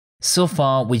So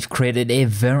far, we've created a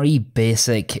very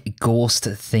basic ghost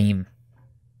theme.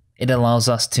 It allows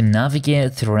us to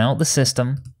navigate throughout the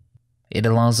system. It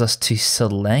allows us to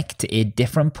select a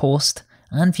different post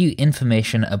and view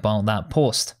information about that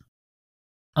post.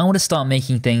 I want to start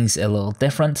making things a little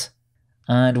different,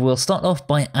 and we'll start off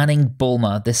by adding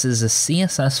Bulma. This is a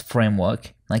CSS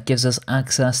framework that gives us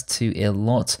access to a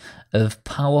lot of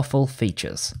powerful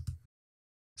features.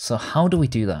 So how do we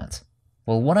do that?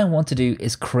 Well, what I want to do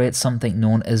is create something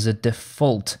known as a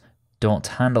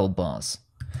default.handlebars.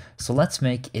 So let's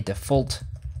make a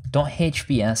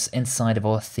default.hbs inside of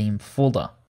our theme folder.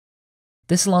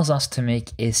 This allows us to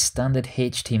make a standard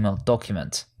HTML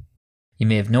document. You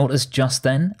may have noticed just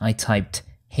then I typed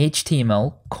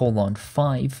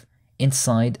HTML:5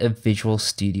 inside of Visual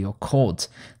Studio Code.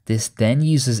 This then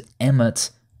uses Emmet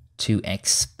to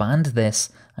expand this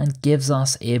and gives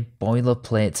us a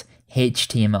boilerplate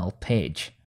HTML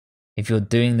page. If you're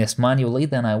doing this manually,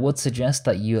 then I would suggest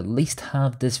that you at least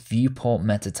have this viewport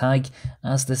meta tag,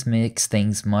 as this makes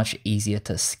things much easier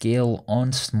to scale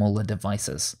on smaller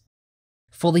devices.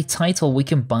 For the title, we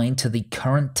can bind to the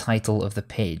current title of the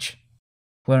page.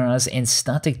 Whereas in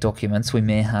static documents, we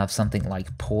may have something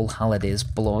like Paul Halliday's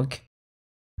blog.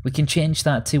 We can change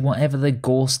that to whatever the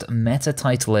ghost meta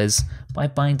title is by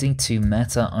binding to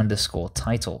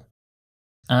meta_title.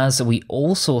 As we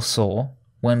also saw,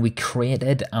 when we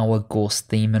created our ghost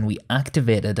theme and we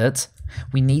activated it,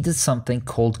 we needed something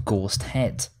called ghost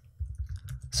head.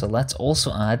 So let's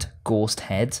also add ghost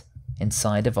head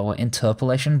inside of our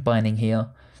interpolation binding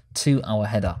here to our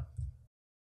header.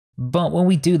 But when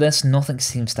we do this, nothing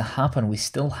seems to happen. We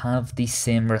still have the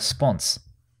same response.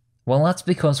 Well, that's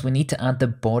because we need to add the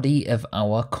body of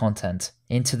our content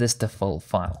into this default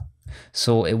file.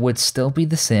 So it would still be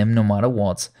the same no matter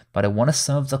what, but I want to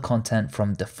serve the content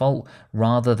from default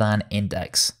rather than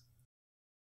index.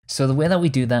 So the way that we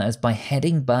do that is by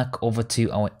heading back over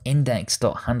to our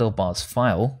index.handlebars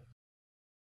file.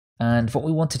 And what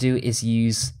we want to do is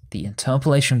use the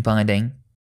interpolation binding.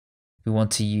 We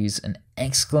want to use an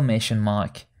exclamation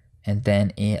mark and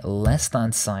then a less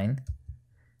than sign.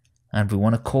 And we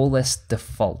want to call this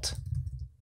default.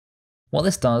 What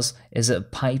this does is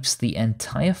it pipes the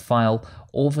entire file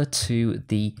over to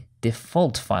the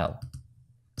default file.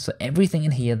 So everything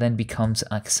in here then becomes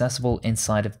accessible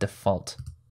inside of default.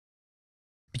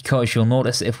 Because you'll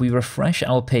notice if we refresh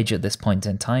our page at this point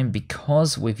in time,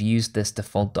 because we've used this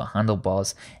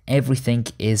default.handlebars, everything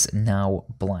is now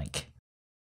blank.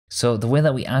 So the way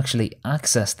that we actually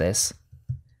access this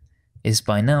is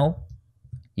by now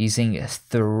using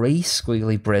 3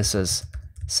 squiggly braces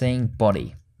saying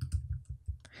body.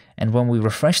 And when we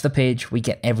refresh the page, we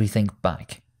get everything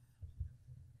back.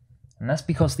 And that's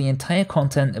because the entire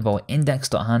content of our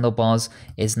index.handlebars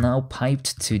is now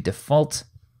piped to default,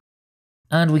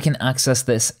 and we can access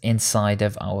this inside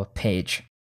of our page.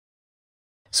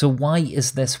 So why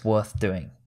is this worth doing?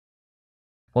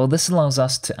 Well, this allows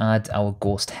us to add our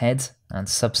ghost head and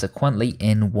subsequently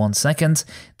in 1 second,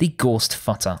 the ghost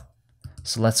footer.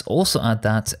 So let's also add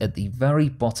that at the very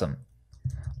bottom.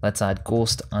 Let's add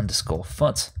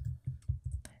ghost_foot.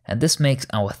 And this makes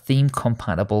our theme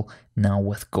compatible now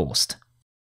with Ghost.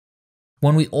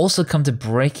 When we also come to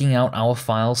breaking out our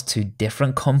files to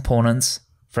different components,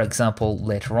 for example,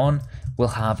 later on, we'll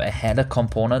have a header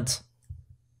component.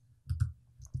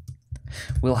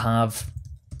 We'll have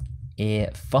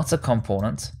a footer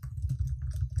component,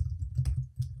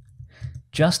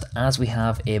 just as we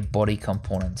have a body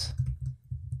component.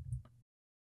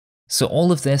 So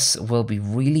all of this will be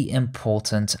really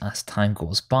important as time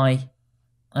goes by,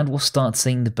 and we'll start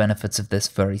seeing the benefits of this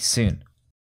very soon.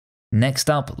 Next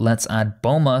up, let's add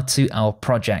Bulma to our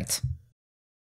project.